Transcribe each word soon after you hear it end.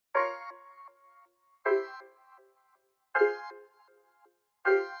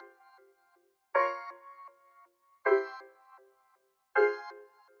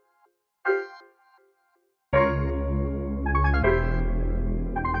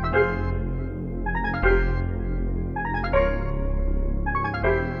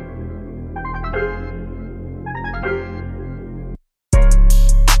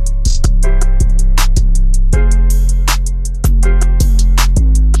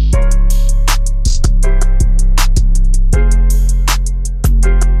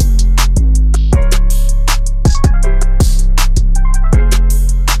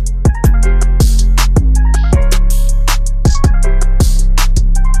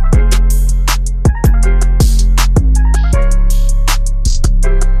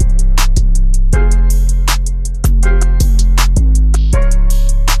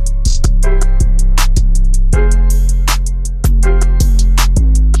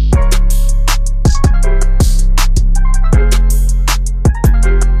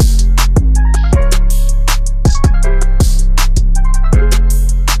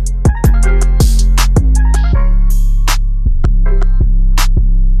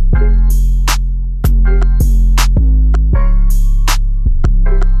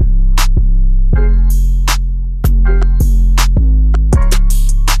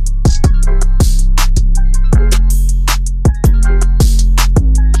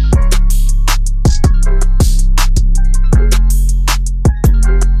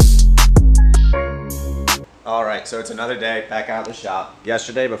so it's another day back out of the shop.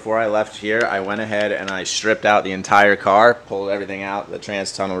 Yesterday, before I left here, I went ahead and I stripped out the entire car, pulled everything out, the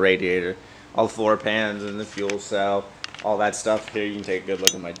trans-tunnel radiator, all the floor pans and the fuel cell, all that stuff. Here you can take a good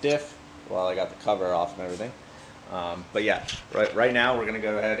look at my diff while I got the cover off and everything. But yeah, right now we're gonna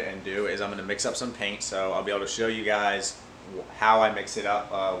go ahead and I'm gonna mix up some paint, so I'll be able to show you guys how I mix it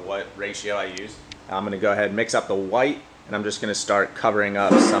up, what ratio I use. I'm gonna go ahead and mix up the white, and I'm just gonna start covering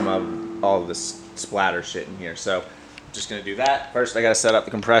up some of all of this splatter shit in here. So I'm just gonna do that. First I gotta set up the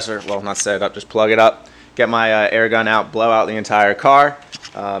compressor. Well, not set it up, just plug it up, get my air gun out, blow out the entire car,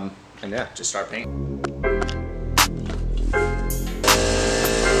 and yeah, just start painting.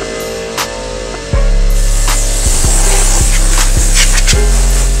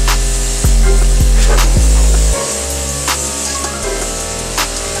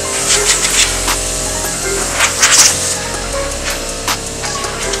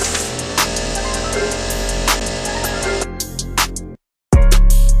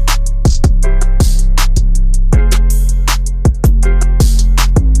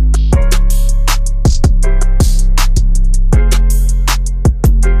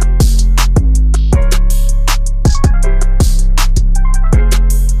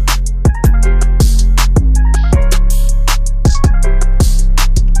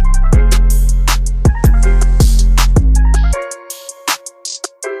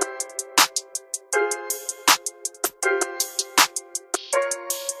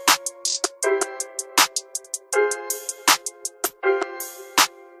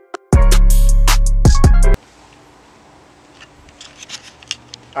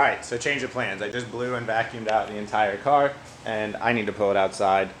 Alright, so change of plans. I just blew and vacuumed out the entire car, and I need to pull it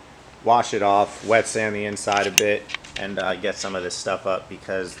outside, wash it off, wet sand the inside a bit, and get some of this stuff up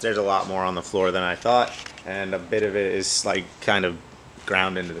because there's a lot more on the floor than I thought, and a bit of it is like kind of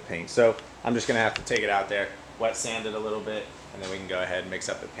ground into the paint. So I'm just going to have to take it out there, wet sand it a little bit, and then we can go ahead and mix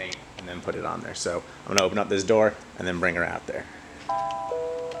up the paint and then put it on there. So I'm going to open up this door and then bring her out there.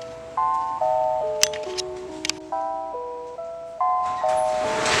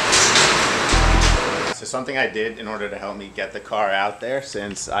 So something I did in order to help me get the car out there,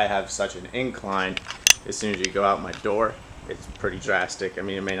 since I have such an incline, as soon as you go out my door, it's pretty drastic. I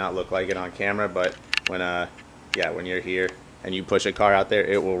mean, it may not look like it on camera, but when you're here and you push a car out there,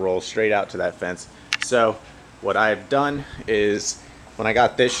 it will roll straight out to that fence. So what I've done is, when I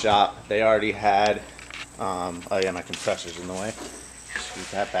got this shop, they already had, oh yeah, my compressor's in the way. Scoot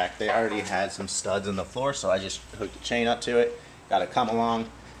that back. They already had some studs in the floor, so I just hooked the chain up to it, got it come along,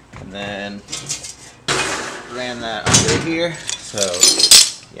 and then ran that under here, so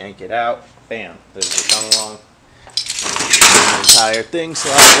yank it out, bam, there's the come along, the entire thing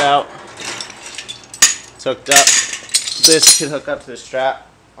slides out, it's hooked up. This can hook up to the strap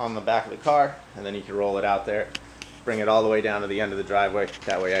on the back of the car, and then you can roll it out there, bring it all the way down to the end of the driveway.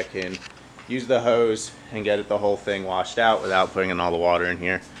 That way I can use the hose and get the whole thing washed out without putting in all the water in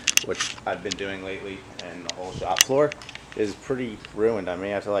here, which I've been doing lately, and the whole shop floor is pretty ruined. I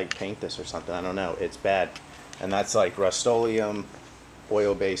may have to like paint this or something, I don't know, it's bad. And that's like Rust-Oleum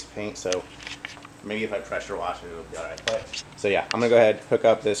oil-based paint, so maybe if I pressure wash it, it'll be alright. But so yeah, I'm gonna go ahead, hook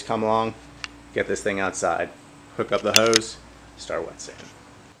up this come along, get this thing outside, hook up the hose, start wet sanding.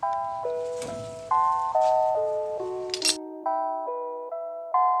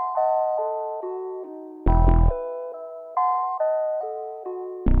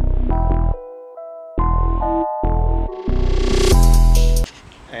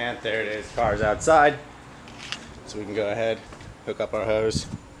 And there it is, car's outside. So we can go ahead, hook up our hose,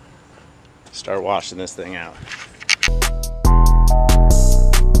 start washing this thing out.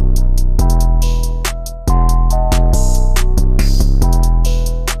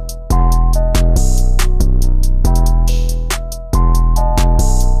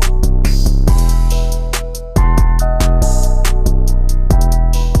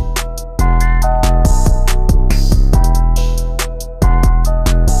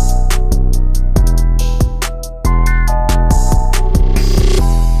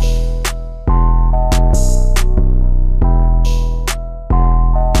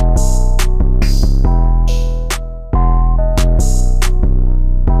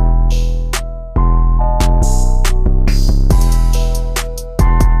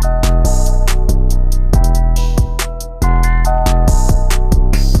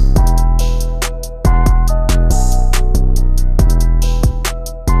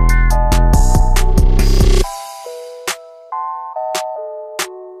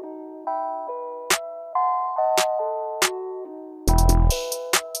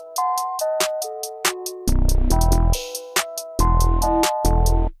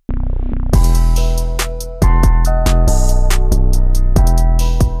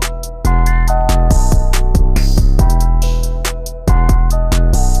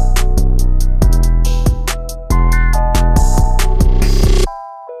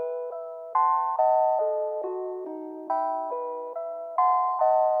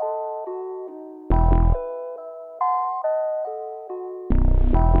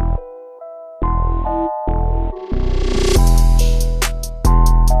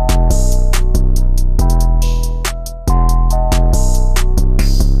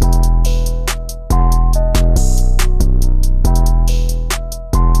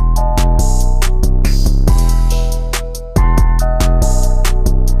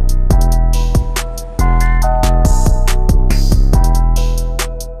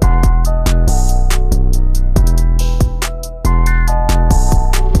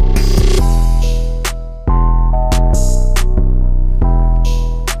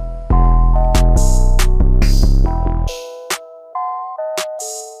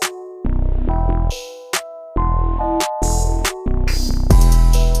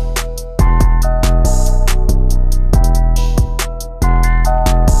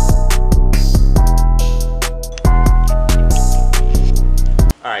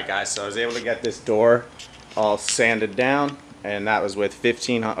 so I was able to get this door all sanded down, and that was with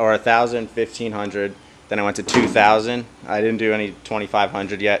 1,000, 1,500. Then I went to 2,000. I didn't do any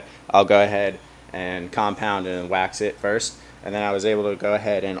 2,500 yet. I'll go ahead and compound and wax it first. And then I was able to go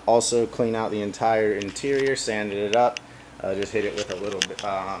ahead and also clean out the entire interior, sanded it up. Just hit it with a little bit,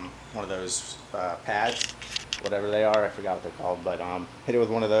 one of those pads, whatever they are, I forgot what they're called, but hit it with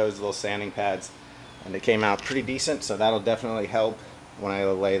one of those little sanding pads, and it came out pretty decent, so that'll definitely help when I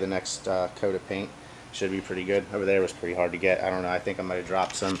lay the next coat of paint. Should be pretty good. Over there was pretty hard to get. I don't know, I think I might have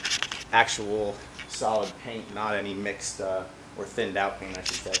dropped some actual solid paint, not any mixed or thinned out paint, I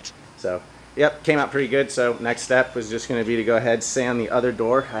should say. So, yep, came out pretty good. So next step was just going to be to go ahead, sand the other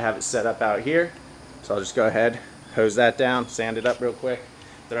door. I have it set up out here, so I'll just go ahead, hose that down, sand it up real quick,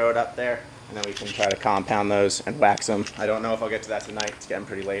 throw it up there, and then we can try to compound those and wax them. I don't know if I'll get to that tonight. It's getting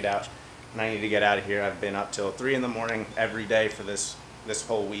pretty late out, and I need to get out of here. I've been up till 3 in the morning every day for this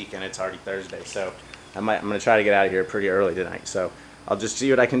whole week, and it's already Thursday, so I'm going to try to get out of here pretty early tonight. So I'll just see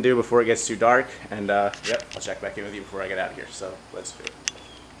what I can do before it gets too dark, and yep, I'll check back in with you before I get out of here. So let's do it.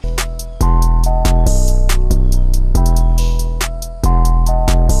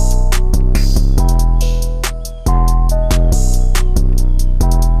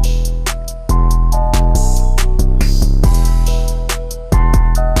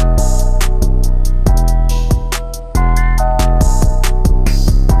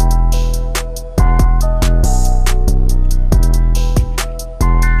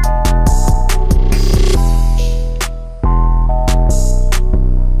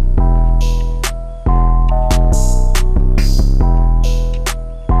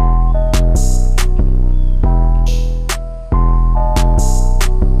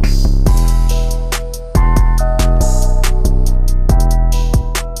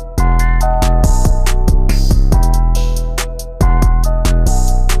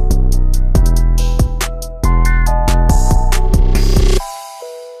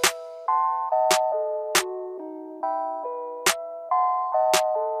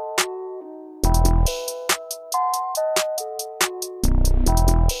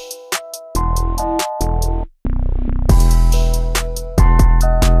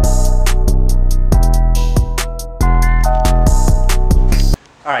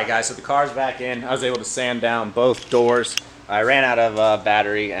 Alright guys, so the car's back in. I was able to sand down both doors. I ran out of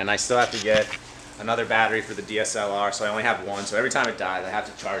battery, and I still have to get another battery for the DSLR, so I only have one. So every time it dies, I have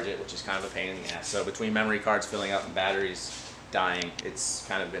to charge it, which is kind of a pain in the ass. So between memory cards filling up and batteries dying, it's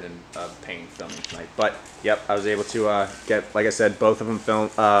kind of been a pain filming tonight. But yep, I was able to get, like I said, both of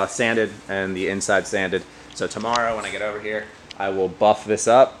them sanded and the inside sanded. So tomorrow when I get over here, I will buff this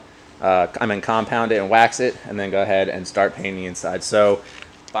up. Compound it and wax it, and then go ahead and start painting the inside. So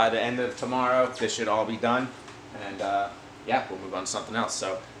by the end of tomorrow, this should all be done, and yeah, we'll move on to something else.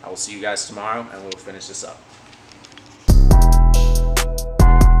 So I will see you guys tomorrow, and we'll finish this up.